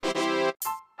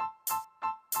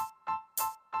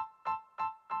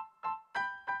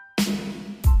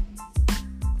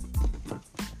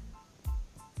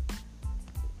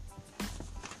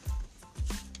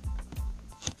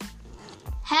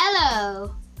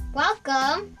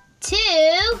Welcome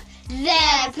to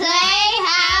the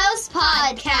Playhouse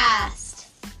Podcast.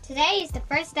 Today is the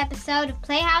first episode of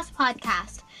Playhouse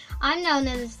Podcast. I'm known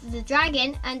as the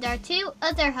Dragon, and our two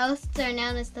other hosts are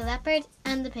known as the Leopard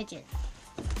and the Pigeon.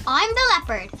 I'm the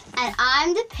Leopard, and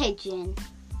I'm the Pigeon.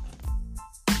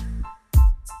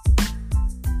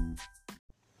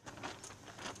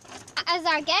 As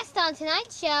our guest on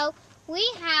tonight's show, we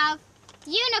have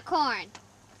Unicorn.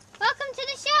 Welcome to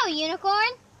the show,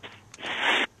 Unicorn.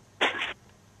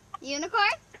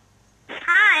 Unicorn?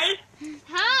 Hi.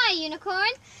 Hi, Unicorn.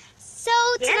 So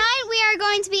tonight we are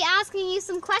going to be asking you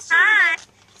some questions. Hi.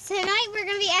 Tonight we're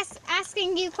going to be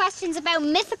asking you questions about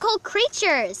mythical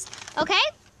creatures. Okay?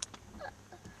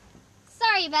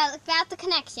 Sorry about the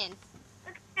connection.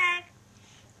 Okay.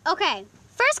 Okay.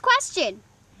 First question.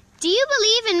 Do you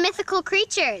believe in mythical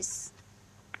creatures?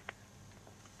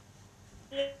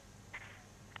 Yeah.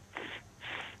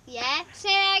 Yeah? Say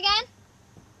that again.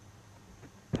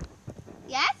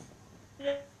 Yes?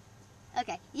 Yeah.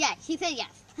 Okay. Yeah, she said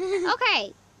yes.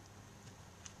 Okay.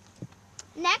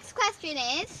 Next question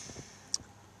is,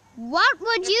 what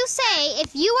would you say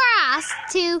if you were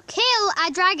asked to kill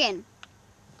a dragon?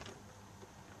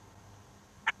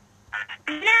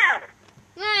 No.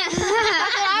 That's what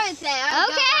I would say.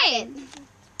 Okay.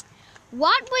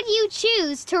 What would you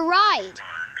choose to ride?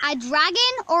 A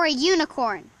dragon or a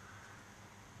unicorn?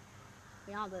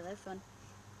 We all do this one.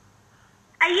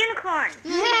 A unicorn. We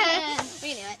knew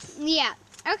it. Yeah.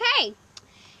 Okay.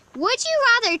 Would you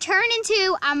rather turn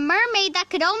into a mermaid that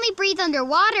could only breathe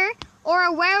underwater or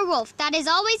a werewolf that is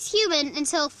always human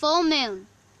until full moon?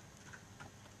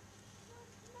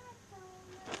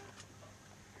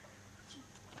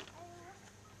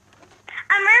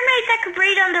 A mermaid that could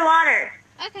breathe underwater.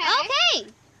 Okay.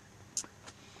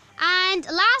 And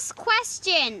last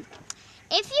question.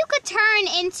 If you could turn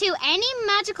into any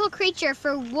magical creature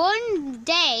for one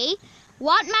day,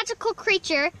 what magical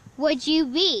creature would you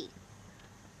be?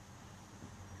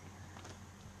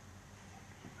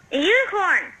 A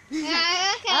unicorn.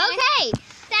 Okay.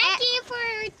 Thank you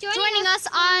for joining us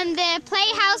on the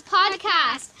Playhouse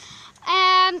Podcast.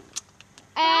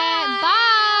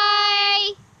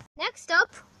 Bye. Next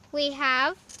up, we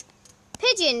have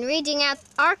Pigeon reading out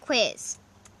our quiz.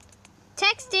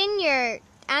 Text in your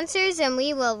answers and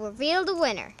we will reveal the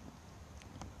winner.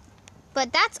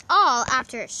 But that's all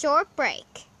after a short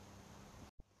break.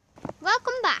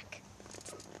 Welcome back.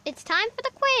 It's time for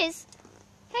the quiz.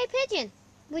 Hey Pigeon,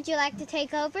 would you like to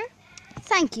take over?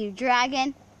 Thank you,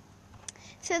 Dragon.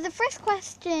 So the first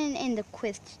question in the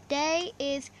quiz today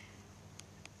is,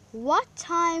 what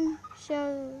time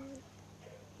show...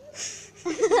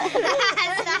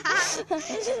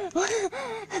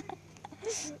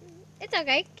 It's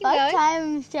okay. Keep What going.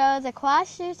 time shows a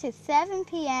quarter to 7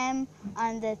 p.m.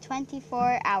 on the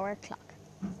 24-hour clock?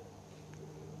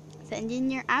 Send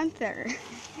in your answer.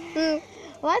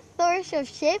 What sort of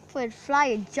ship would fly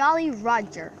a Jolly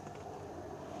Roger?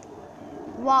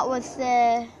 What was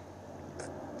the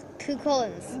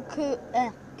Cucullins.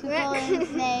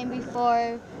 Cucullin's name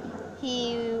before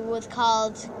he was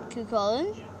called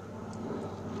Cucullin?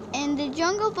 In the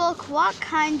Jungle Book, what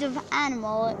kind of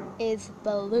animal is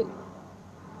Baloo?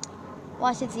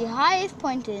 What is the highest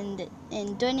point in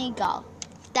Donegal?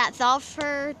 That's all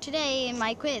for today in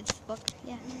my quiz book.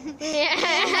 Yeah.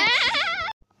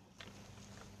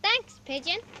 Thanks,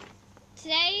 Pigeon.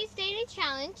 Today's daily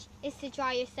challenge is to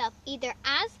draw yourself either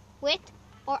as, with,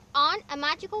 or on a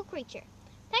magical creature.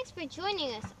 Thanks for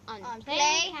joining us on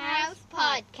Playhouse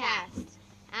Podcast.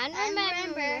 And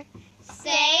remember,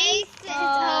 stay